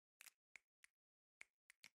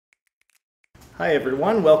Hi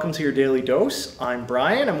everyone, welcome to your Daily Dose. I'm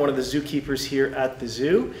Brian, I'm one of the zookeepers here at the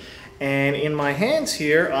zoo. And in my hands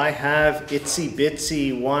here I have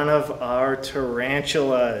Itsy-Bitsy, one of our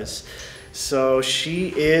tarantulas. So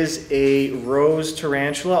she is a rose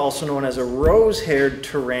tarantula, also known as a rose-haired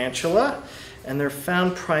tarantula. And they're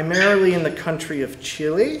found primarily in the country of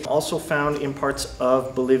Chile, also found in parts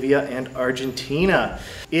of Bolivia and Argentina.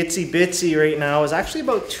 Itsy-Bitsy right now is actually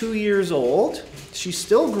about 2 years old. She's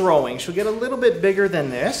still growing. She'll get a little bit bigger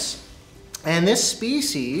than this. And this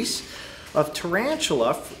species of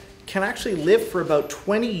tarantula can actually live for about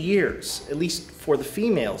 20 years, at least for the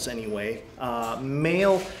females anyway.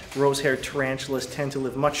 Male rose-haired tarantulas tend to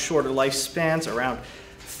live much shorter lifespans, around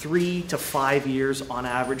 3 to 5 years on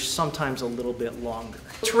average, sometimes a little bit longer.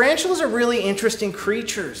 Tarantulas are really interesting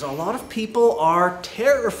creatures. A lot of people are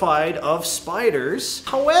terrified of spiders.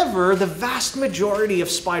 However, the vast majority of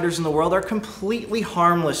spiders in the world are completely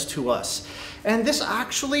harmless to us. And this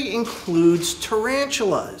actually includes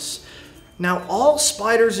tarantulas. Now, all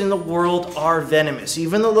spiders in the world are venomous,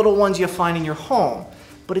 even the little ones you find in your home,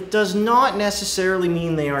 but it does not necessarily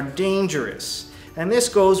mean they are dangerous. And this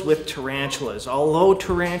goes with tarantulas. Although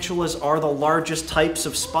tarantulas are the largest types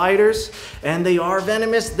of spiders and they are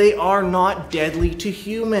venomous, they are not deadly to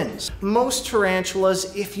humans. Most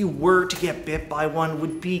tarantulas, if you were to get bit by one,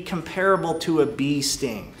 would be comparable to a bee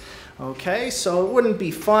sting. Okay, so it wouldn't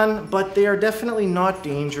be fun, but they are definitely not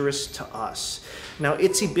dangerous to us. Now,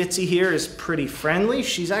 Itsy-Bitsy here is pretty friendly.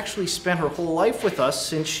 She's actually spent her whole life with us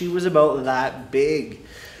since she was about that big.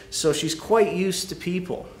 So she's quite used to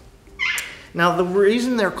people. Now, the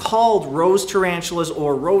reason they're called rose tarantulas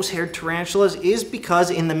or rose-haired tarantulas is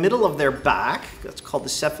because in the middle of their back, that's called the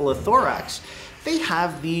cephalothorax, they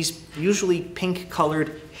have these usually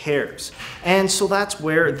pink-colored hairs. And so that's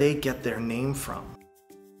where they get their name from.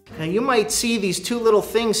 Now, you might see these two little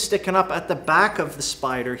things sticking up at the back of the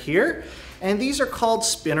spider here, and these are called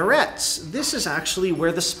spinnerets. This is actually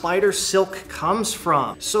where the spider silk comes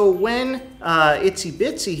from. So when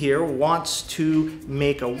Itsy-Bitsy here wants to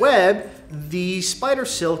make a web, the spider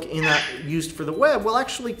silk used for the web will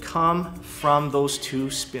actually come from those two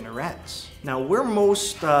spinnerets. Now, we're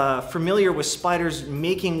most familiar with spiders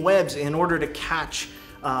making webs in order to catch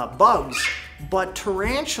bugs, but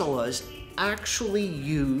tarantulas actually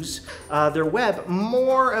use their web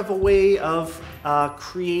more of a way of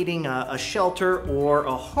creating a shelter or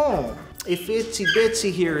a home. If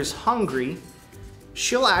Itsy-Bitsy here is hungry,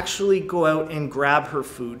 she'll actually go out and grab her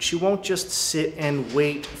food. She won't just sit and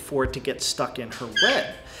wait for it to get stuck in her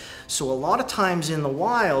web. So a lot of times in the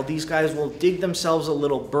wild, these guys will dig themselves a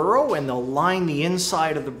little burrow and they'll line the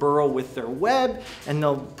inside of the burrow with their web, and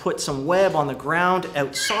they'll put some web on the ground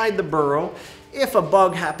outside the burrow. If a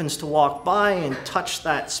bug happens to walk by and touch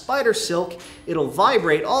that spider silk, it'll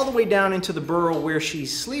vibrate all the way down into the burrow where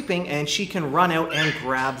she's sleeping, and she can run out and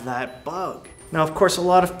grab that bug. Now, of course, a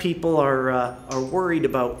lot of people are worried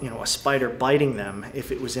about, a spider biting them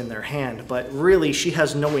if it was in their hand, but really she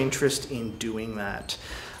has no interest in doing that.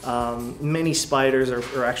 Many spiders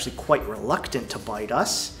are actually quite reluctant to bite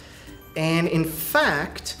us, and in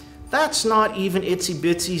fact, that's not even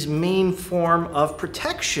Itsy-Bitsy's main form of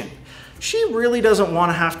protection. She really doesn't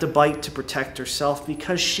want to have to bite to protect herself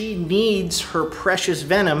because she needs her precious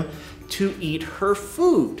venom to eat her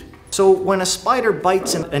food. So when a spider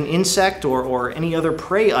bites an insect or any other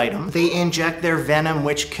prey item, they inject their venom,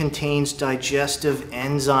 which contains digestive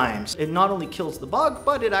enzymes. It not only kills the bug,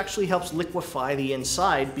 but it actually helps liquefy the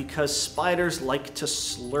inside because spiders like to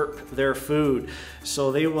slurp their food. So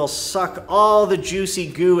they will suck all the juicy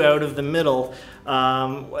goo out of the middle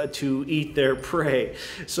to eat their prey.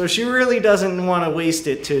 So she really doesn't want to waste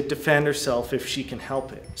it to defend herself if she can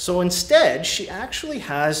help it. So instead, she actually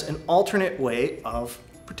has an alternate way of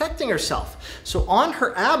protecting herself. So on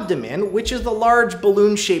her abdomen, which is the large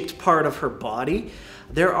balloon-shaped part of her body,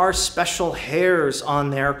 there are special hairs on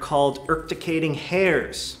there called urticating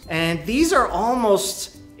hairs. And these are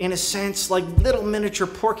almost, in a sense, like little miniature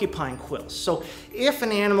porcupine quills. So if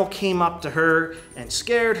an animal came up to her and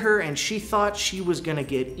scared her and she thought she was gonna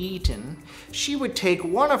get eaten, she would take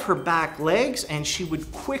one of her back legs and she would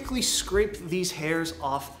quickly scrape these hairs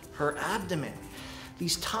off her abdomen.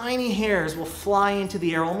 These tiny hairs will fly into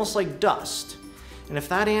the air almost like dust. And if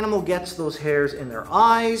that animal gets those hairs in their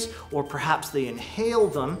eyes, or perhaps they inhale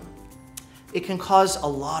them, it can cause a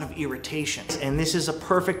lot of irritation. And this is a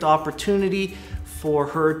perfect opportunity for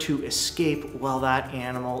her to escape while that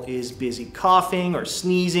animal is busy coughing or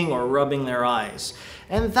sneezing or rubbing their eyes.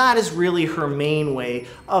 And that is really her main way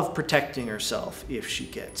of protecting herself if she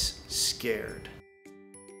gets scared.